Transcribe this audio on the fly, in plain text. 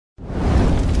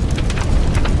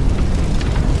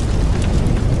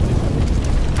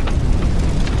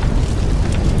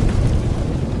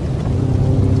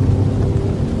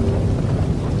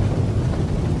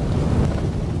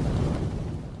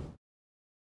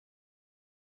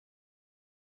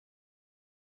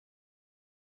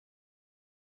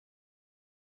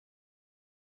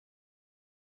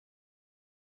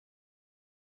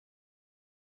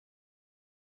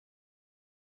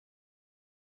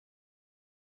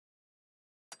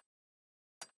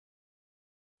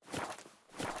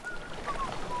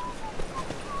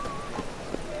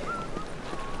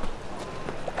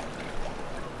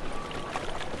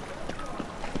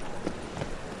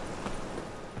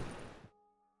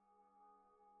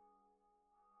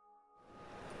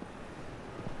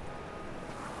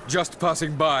Just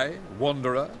passing by,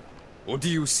 wanderer? Or do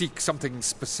you seek something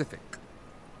specific?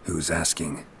 Who's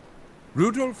asking?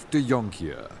 Rudolf de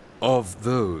Jonkier. Of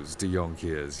those de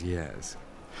Jonkiers, yes.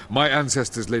 My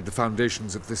ancestors laid the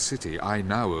foundations of this city. I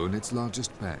now own its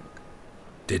largest bank.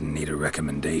 Didn't need a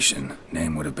recommendation.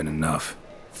 Name would have been enough.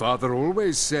 Father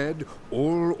always said,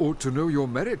 all ought to know your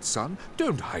merits, son.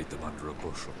 Don't hide them under a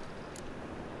bushel.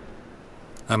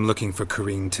 I'm looking for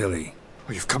Corrine Tilly.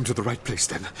 Oh, you've come to the right place,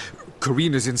 then.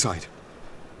 Corrine is inside.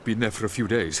 Been there for a few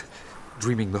days,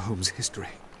 dreaming the home's history.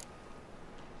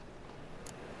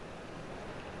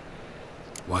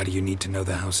 Why do you need to know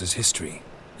the house's history?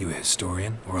 You a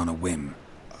historian, or on a whim?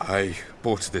 I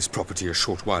bought this property a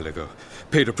short while ago.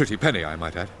 Paid a pretty penny, I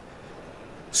might add.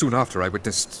 Soon after, I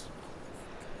witnessed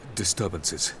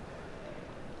disturbances.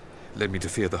 Led me to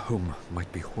fear the home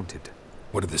might be haunted.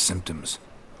 What are the symptoms?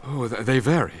 Oh, they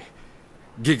vary.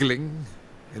 Giggling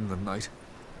in the night.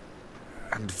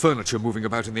 And furniture moving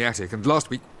about in the attic. And last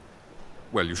week...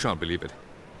 well, you shan't believe it.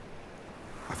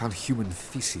 I found human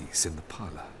feces in the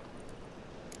parlor.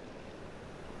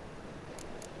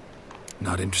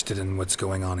 Not interested in what's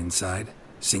going on inside?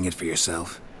 Seeing it for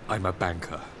yourself? I'm a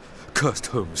banker. Cursed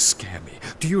homes scare me.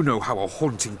 Do you know how a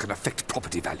haunting can affect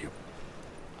property value?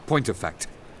 Point of fact,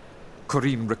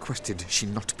 Corrine requested she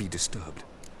not be disturbed.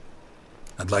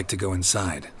 I'd like to go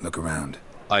inside, look around.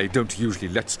 I don't usually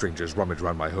let strangers rummage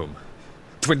around my home.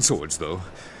 Twin swords, though.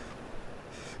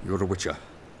 You're a witcher.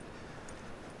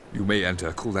 You may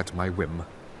enter, call that my whim.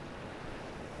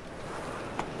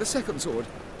 The second sword,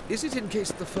 is it in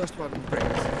case the first one breaks?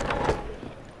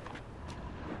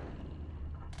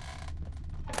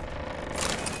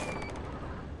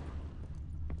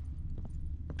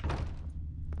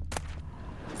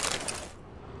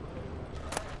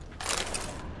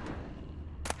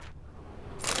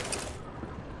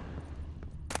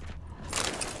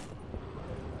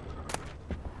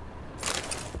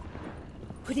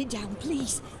 Put it down,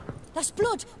 please. That's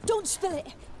blood. Don't spill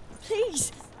it.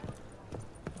 Please.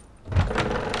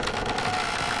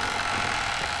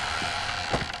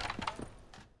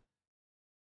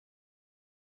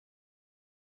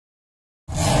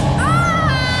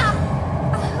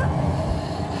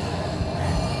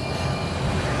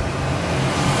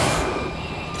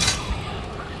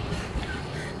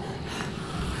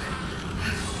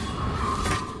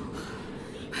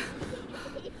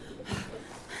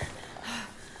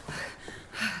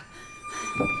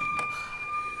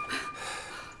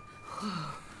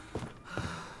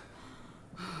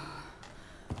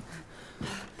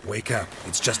 Wake up.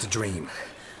 It's just a dream.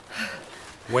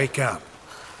 Wake up.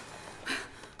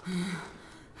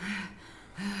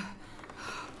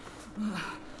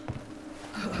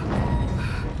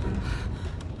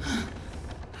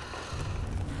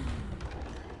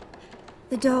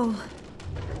 The door.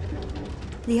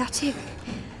 The attic.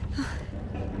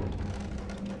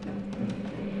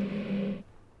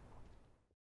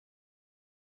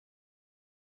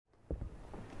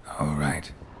 All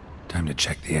right. Time to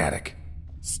check the attic.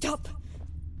 Stop!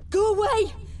 Go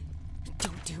away!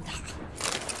 Don't do that.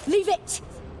 Leave it!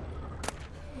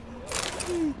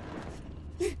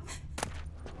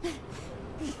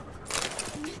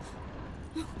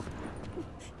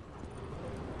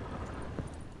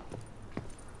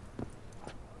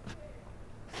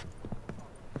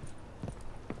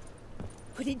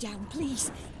 Put it down,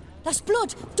 please. That's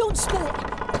blood! Don't spill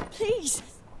it! Please!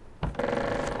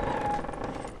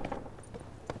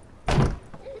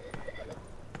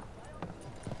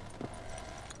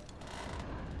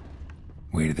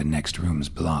 Way to the next room's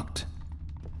blocked.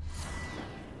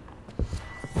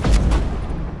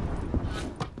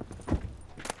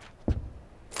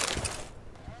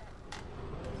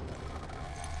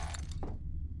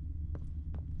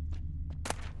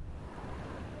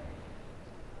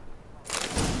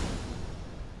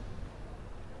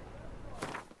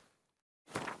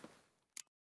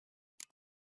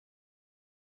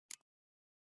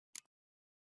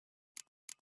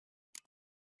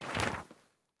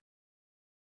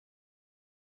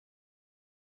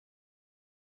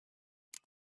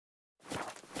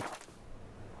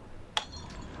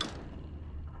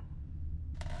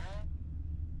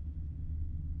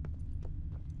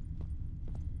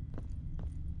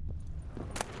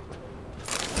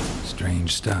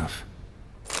 Strange stuff.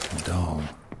 A doll.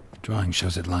 Drawing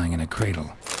shows it lying in a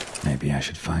cradle. Maybe I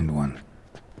should find one.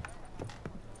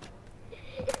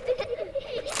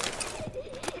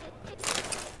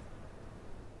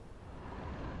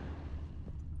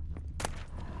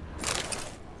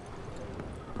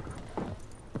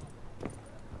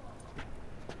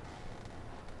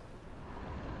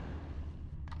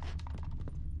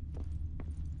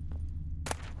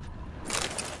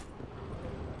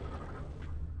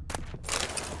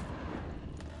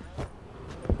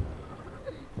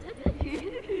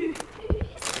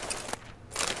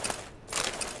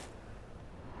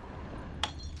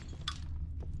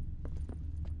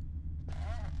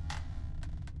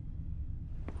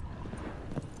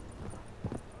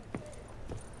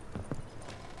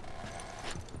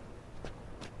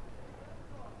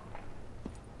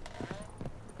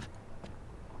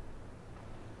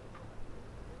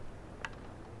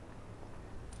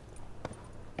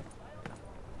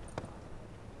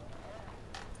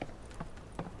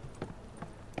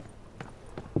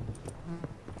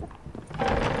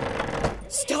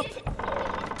 Stop!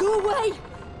 Go away!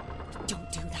 Don't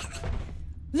do that.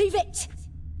 Leave it!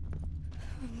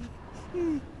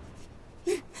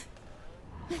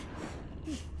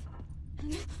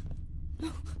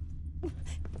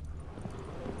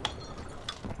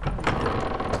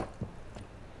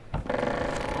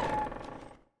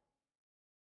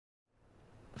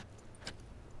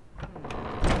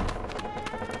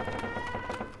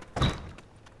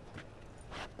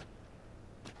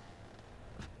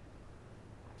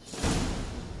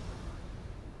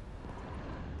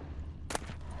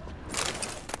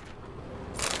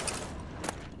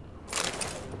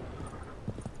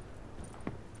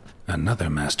 Another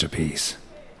masterpiece.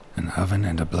 An oven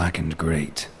and a blackened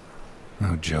grate.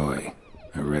 Oh joy.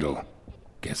 A riddle.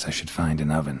 Guess I should find an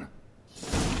oven.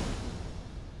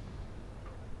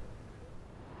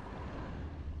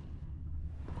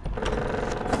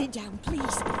 Put it down,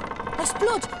 please. That's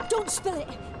blood! Don't spill it!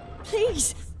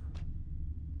 Please!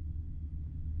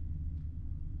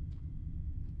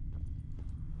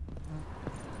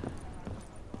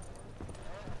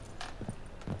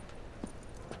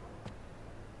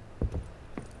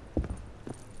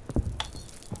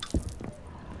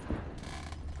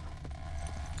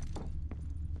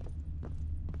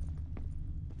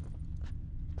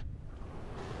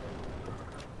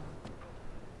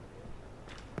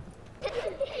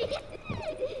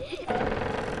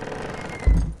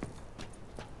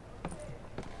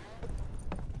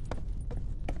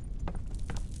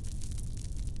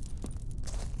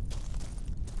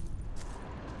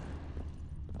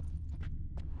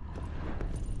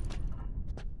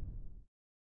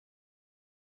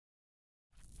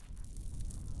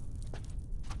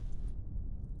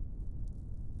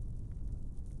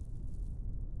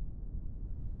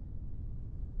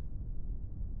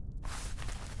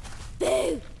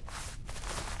 Boo!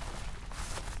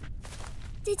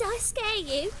 Did I scare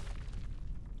you?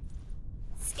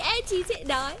 Scared you, didn't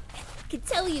I? Could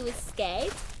tell you was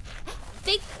scared.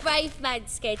 Big brave man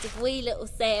scared of wee little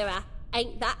Sarah.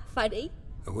 Ain't that funny?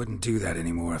 I wouldn't do that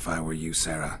anymore if I were you,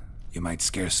 Sarah. You might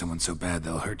scare someone so bad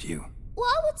they'll hurt you.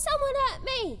 Why would someone hurt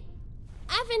me?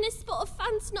 Having a spot of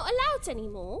fun's not allowed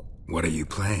anymore. What are you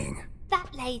playing?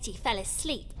 That lady fell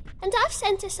asleep, and I've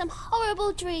sent her some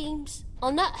horrible dreams.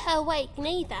 I'll not her awake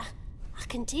neither. I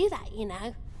can do that, you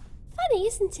know. Funny,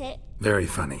 isn't it? Very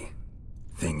funny.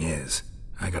 Thing is,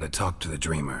 I gotta talk to the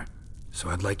dreamer, so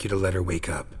I'd like you to let her wake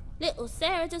up. Little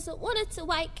Sarah doesn't want her to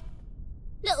wake.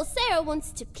 Little Sarah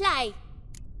wants to play.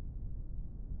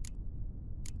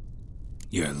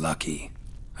 You're lucky.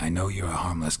 I know you're a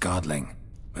harmless godling,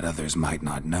 but others might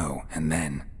not know, and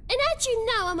then... And how'd you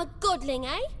know I'm a godling,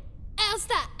 eh? How's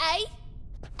that, eh?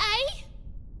 Eh?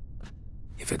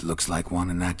 If it looks like one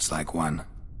and acts like one,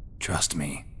 trust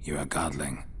me, you're a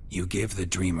godling. You give the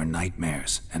dreamer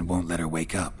nightmares and won't let her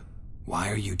wake up. Why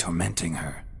are you tormenting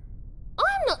her?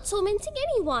 I'm not tormenting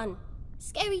anyone.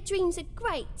 Scary dreams are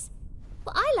great.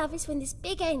 What I love is when this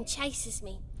big hen chases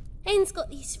me. Hen's got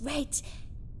these red...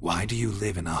 Why do you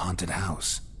live in a haunted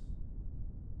house?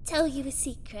 Tell you a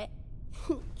secret.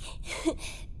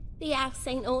 The house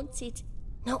ain't haunted.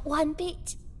 Not one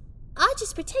bit. I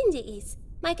just pretend it is.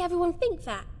 Make everyone think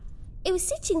that. It was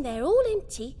sitting there all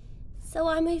empty, so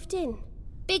I moved in.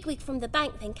 Bigwig from the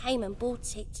bank then came and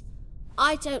bought it.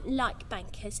 I don't like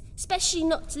bankers, especially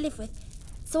not to live with,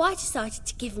 so I decided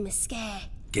to give him a scare.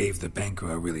 Gave the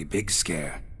banker a really big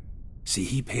scare. See,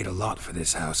 he paid a lot for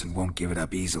this house and won't give it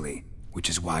up easily, which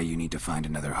is why you need to find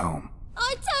another home.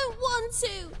 I don't want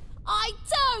to! I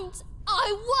don't!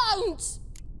 I won't!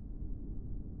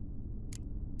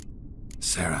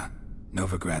 Sarah,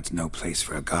 Novigrad's no place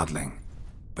for a godling.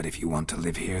 But if you want to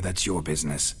live here, that's your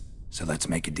business. So let's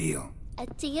make a deal. A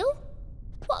deal?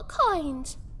 What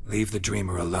kind? Leave the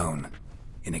dreamer alone.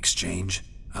 In exchange,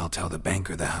 I'll tell the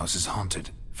banker the house is haunted.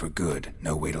 For good,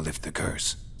 no way to lift the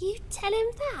curse. You tell him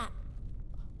that?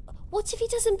 What if he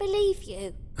doesn't believe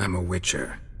you? I'm a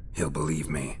witcher. He'll believe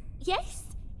me. Yes?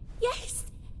 Yes?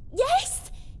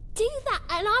 Yes! Do that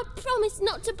and I promise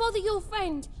not to bother your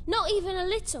friend. Not even a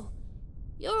little.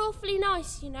 You're awfully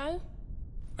nice, you know.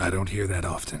 I don't hear that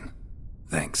often.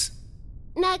 Thanks.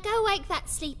 Now go wake that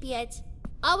sleepyhead.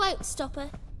 I won't stop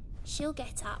her. She'll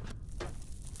get up.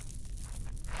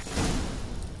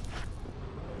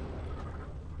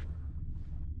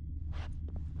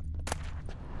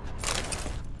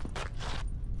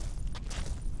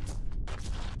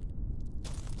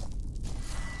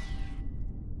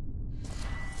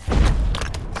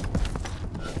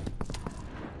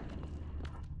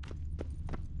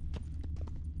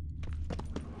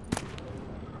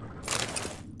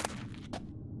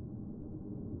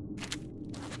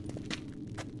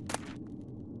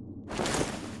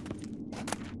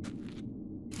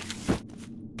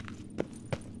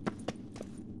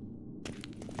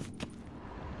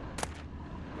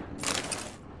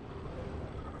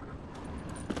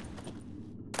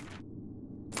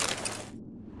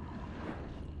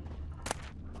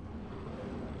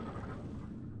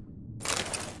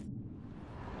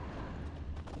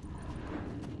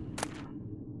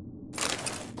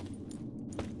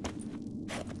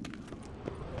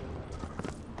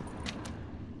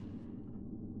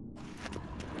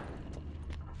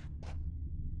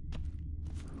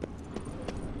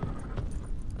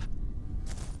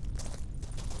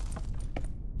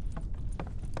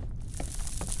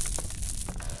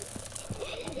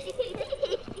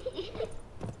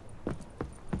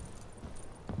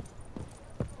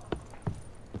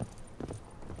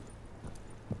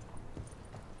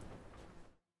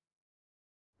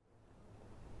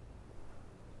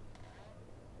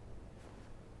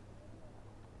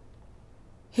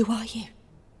 Who are you?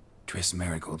 Triss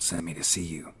Marigold sent me to see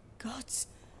you. Gods.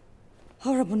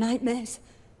 Horrible nightmares.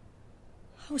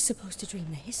 I was supposed to dream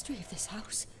the history of this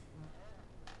house.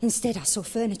 Instead, I saw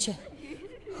furniture.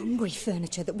 Hungry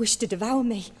furniture that wished to devour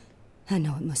me. I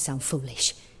know it must sound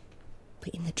foolish, but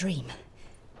in the dream,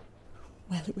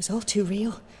 well, it was all too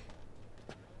real.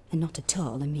 And not at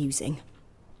all amusing.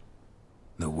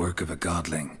 The work of a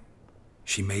godling.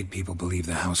 She made people believe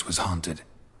the house was haunted.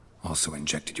 Also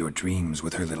injected your dreams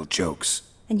with her little jokes.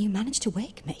 And you managed to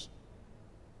wake me.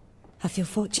 I feel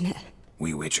fortunate.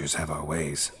 We Witchers have our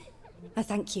ways. I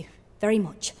thank you very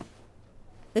much.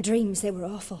 The dreams, they were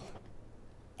awful.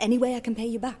 Any way I can pay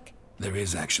you back? There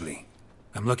is, actually.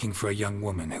 I'm looking for a young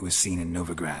woman who was seen in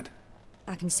Novigrad.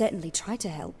 I can certainly try to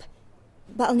help.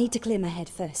 But I'll need to clear my head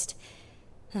first.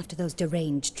 After those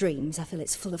deranged dreams, I feel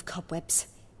it's full of cobwebs.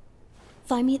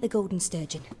 Find me at the Golden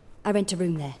Sturgeon. I rent a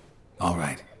room there. All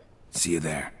right. See you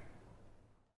there.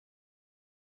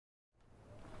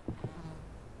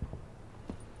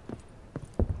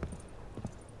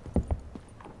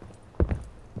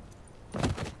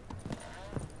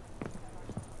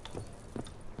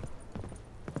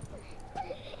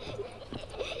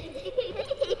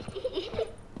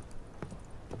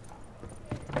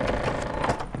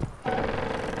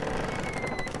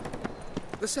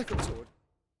 The second sword.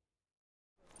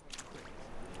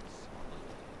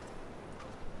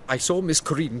 I saw Miss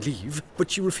Corinne leave,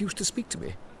 but she refused to speak to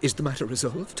me. Is the matter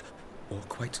resolved? Or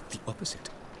quite the opposite?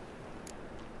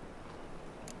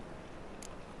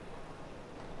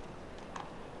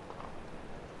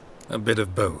 A bit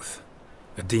of both.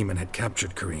 A demon had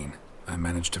captured Corinne. I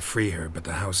managed to free her, but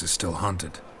the house is still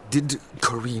haunted. Did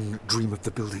Corinne dream of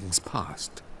the building's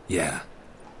past? Yeah.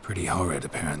 Pretty horrid,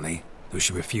 apparently. Though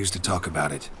she refused to talk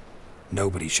about it.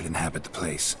 Nobody should inhabit the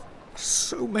place.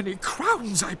 So many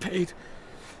crowns I paid!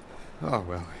 Ah,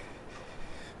 well.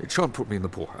 It shan't put me in the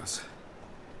poorhouse.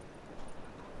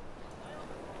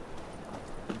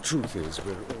 The truth is,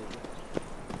 we're all...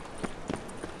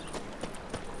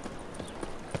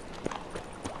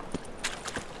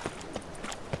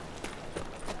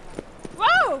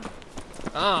 Whoa!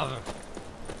 Ah!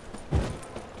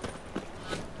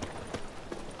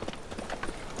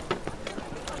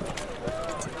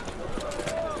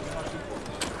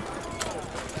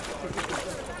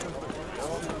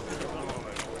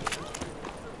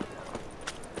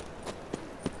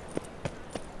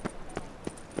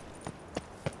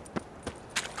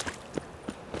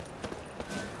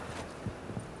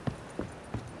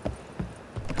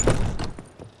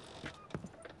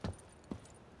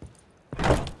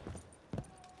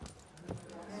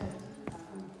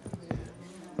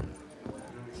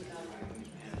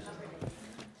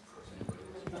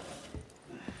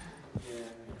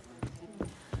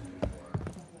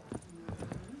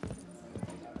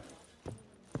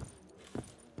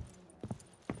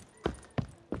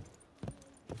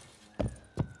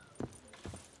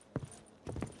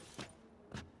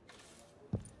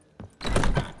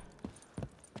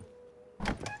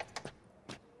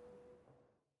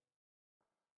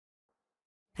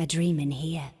 A dream in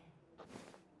here.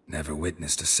 Never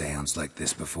witnessed a seance like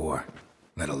this before,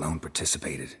 let alone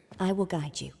participated. I will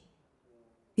guide you.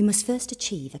 We must first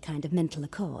achieve a kind of mental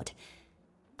accord.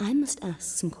 I must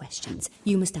ask some questions.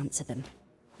 You must answer them.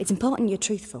 It's important you're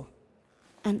truthful.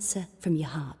 Answer from your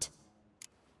heart.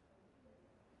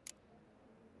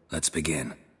 Let's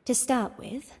begin. To start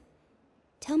with,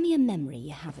 tell me a memory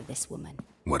you have of this woman.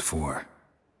 What for?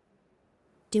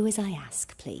 Do as I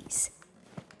ask, please.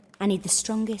 I need the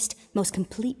strongest, most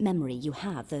complete memory you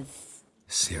have of...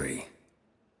 Ciri.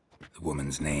 The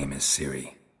woman's name is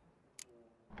Ciri.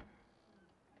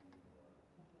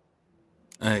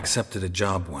 I accepted a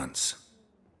job once.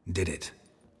 Did it.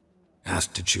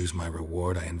 Asked to choose my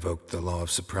reward, I invoked the law of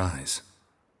surprise.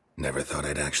 Never thought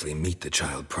I'd actually meet the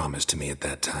child promised to me at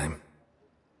that time.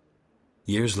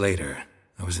 Years later,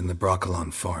 I was in the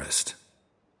Broccolon forest.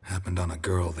 Happened on a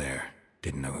girl there.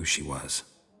 Didn't know who she was.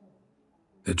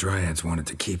 The Dryads wanted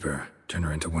to keep her, turn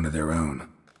her into one of their own.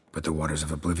 But the Waters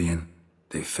of Oblivion,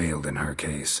 they failed in her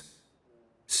case.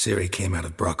 Ciri came out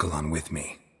of Broccolon with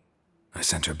me. I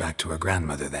sent her back to her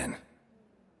grandmother then.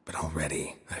 But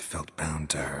already, I felt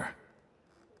bound to her.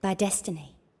 By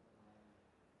destiny.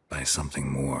 By something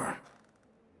more.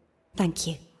 Thank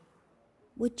you.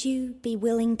 Would you be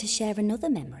willing to share another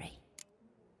memory?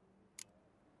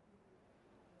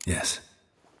 Yes.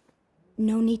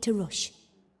 No need to rush.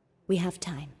 We have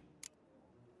time.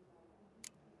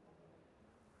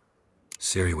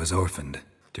 Ciri was orphaned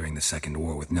during the Second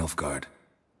War with Nilfgaard.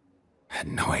 Had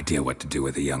no idea what to do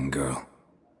with a young girl.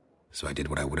 So I did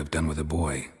what I would have done with a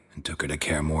boy and took her to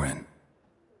Kaer Morhen.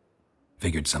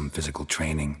 Figured some physical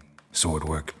training, sword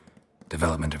work,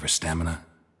 development of her stamina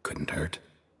couldn't hurt.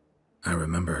 I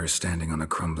remember her standing on a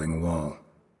crumbling wall.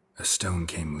 A stone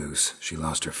came loose, she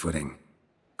lost her footing.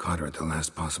 Caught her at the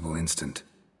last possible instant.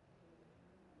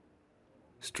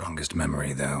 Strongest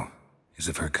memory, though, is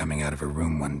of her coming out of her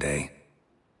room one day,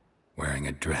 wearing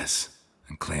a dress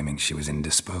and claiming she was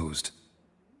indisposed.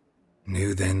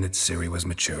 Knew then that Ciri was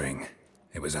maturing.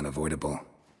 It was unavoidable.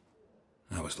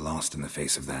 I was lost in the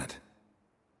face of that.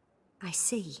 I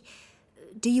see.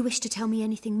 Do you wish to tell me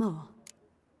anything more?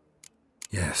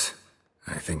 Yes,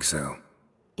 I think so.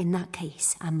 In that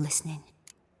case, I'm listening.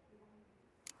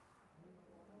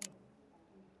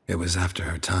 It was after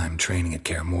her time training at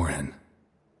Kaer Morhen.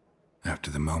 After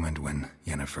the moment when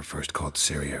Yennefer first called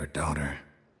Ciri her daughter.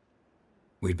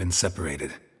 We'd been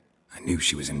separated. I knew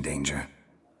she was in danger.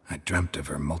 I dreamt of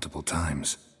her multiple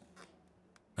times.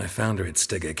 I found her at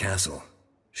Stygga Castle.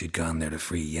 She'd gone there to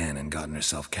free Yen and gotten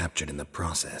herself captured in the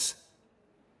process.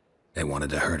 They wanted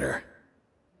to hurt her.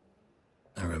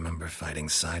 I remember fighting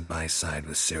side by side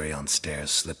with Ciri on stairs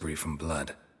slippery from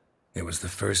blood. It was the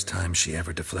first time she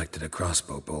ever deflected a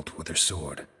crossbow bolt with her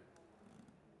sword.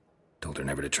 Told her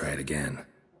never to try it again.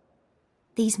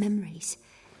 These memories,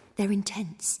 they're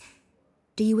intense.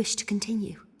 Do you wish to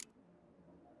continue?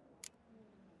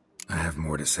 I have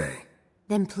more to say.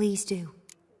 Then please do.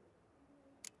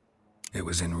 It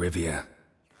was in Rivia.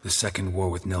 The second war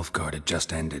with Nilfgaard had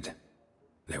just ended.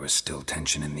 There was still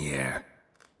tension in the air.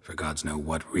 For gods know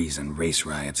what reason, race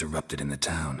riots erupted in the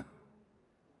town.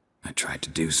 I tried to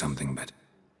do something, but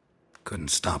couldn't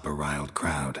stop a riled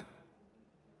crowd.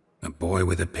 A boy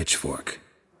with a pitchfork.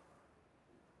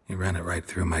 He ran it right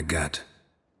through my gut.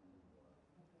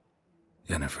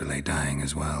 Yennefer lay dying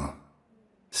as well.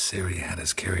 Ciri had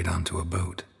us carried onto a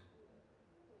boat.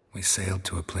 We sailed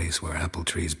to a place where apple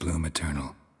trees bloom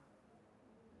eternal.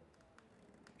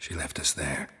 She left us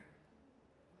there.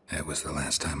 That was the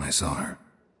last time I saw her.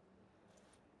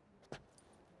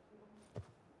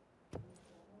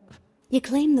 You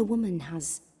claim the woman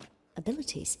has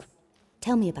abilities.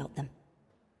 Tell me about them.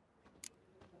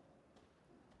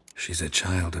 She's a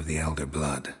child of the Elder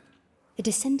Blood. A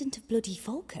descendant of bloody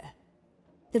Volker.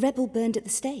 The rebel burned at the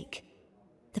stake.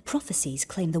 The prophecies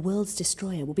claim the world's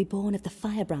destroyer will be born of the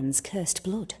firebrand's cursed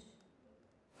blood.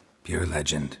 Pure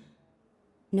legend.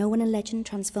 Know when a legend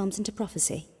transforms into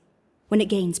prophecy? When it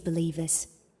gains believers.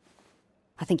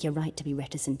 I think you're right to be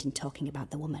reticent in talking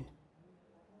about the woman.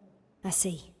 I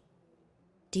see.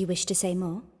 Do you wish to say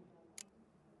more?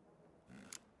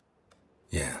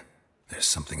 Yeah, there's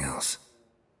something else.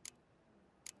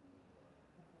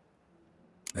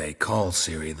 They call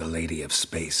Ciri the Lady of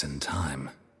Space and Time.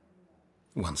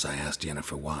 Once I asked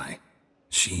Yennefer why.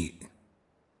 She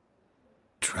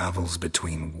travels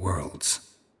between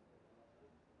worlds.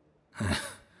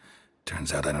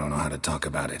 Turns out I don't know how to talk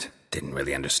about it. Didn't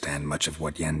really understand much of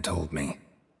what Yen told me.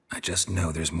 I just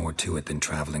know there's more to it than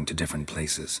traveling to different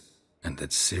places, and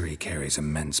that Ciri carries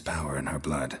immense power in her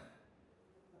blood.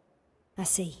 I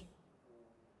see.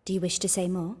 Do you wish to say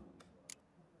more?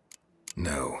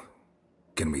 No.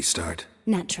 Can we start?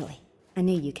 Naturally. I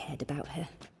knew you cared about her.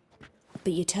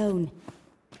 But your tone,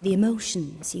 the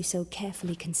emotions you so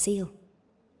carefully conceal.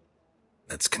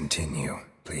 Let's continue,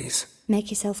 please.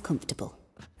 Make yourself comfortable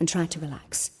and try to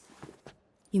relax.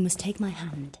 You must take my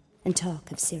hand and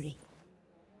talk of Ciri.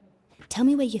 Tell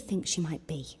me where you think she might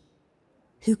be.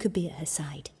 Who could be at her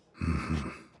side?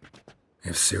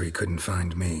 If Ciri couldn't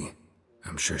find me,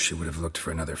 I'm sure she would have looked for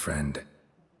another friend.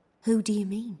 Who do you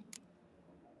mean?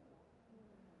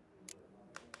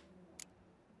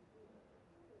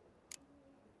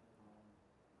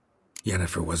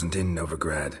 Yennefer wasn't in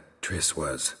Novigrad. Triss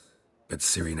was. But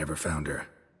Ciri never found her.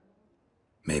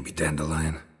 Maybe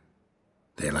Dandelion.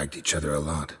 They liked each other a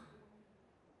lot.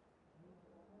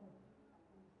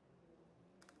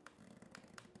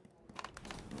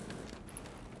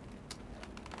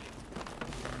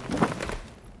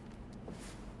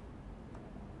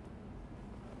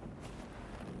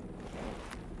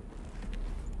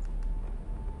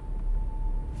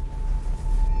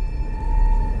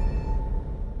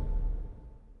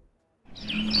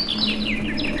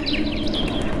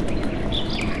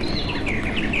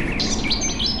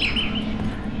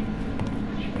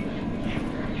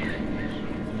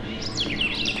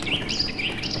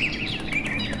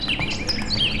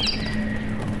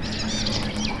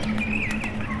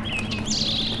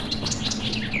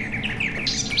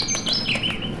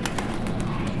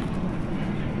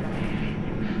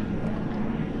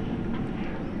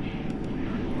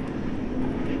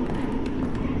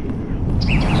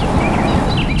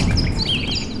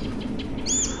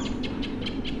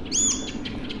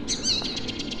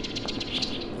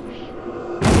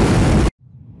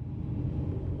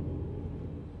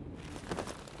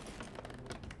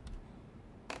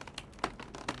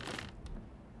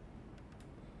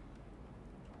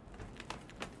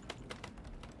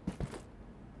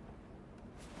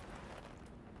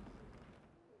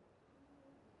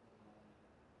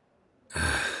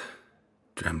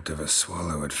 Dreamt of a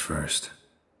swallow at first.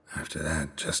 After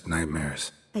that, just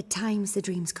nightmares. At times, the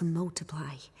dreams can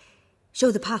multiply. Show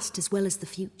the past as well as the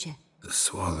future. The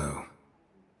swallow.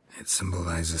 It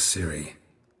symbolizes Ciri.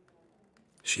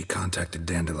 She contacted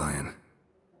Dandelion.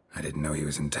 I didn't know he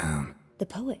was in town. The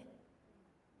poet.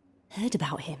 Heard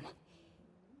about him.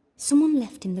 Someone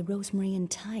left him the rosemary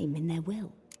and thyme in their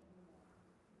will.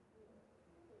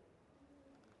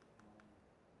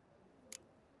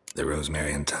 The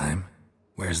rosemary and thyme?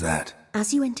 Where's that?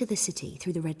 As you enter the city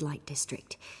through the red light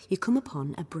district, you come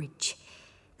upon a bridge.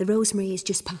 The rosemary is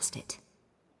just past it.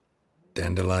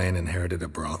 Dandelion inherited a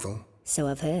brothel? So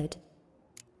I've heard.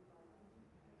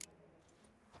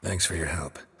 Thanks for your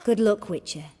help. Good luck,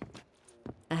 Witcher.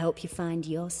 I hope you find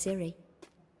your Ciri.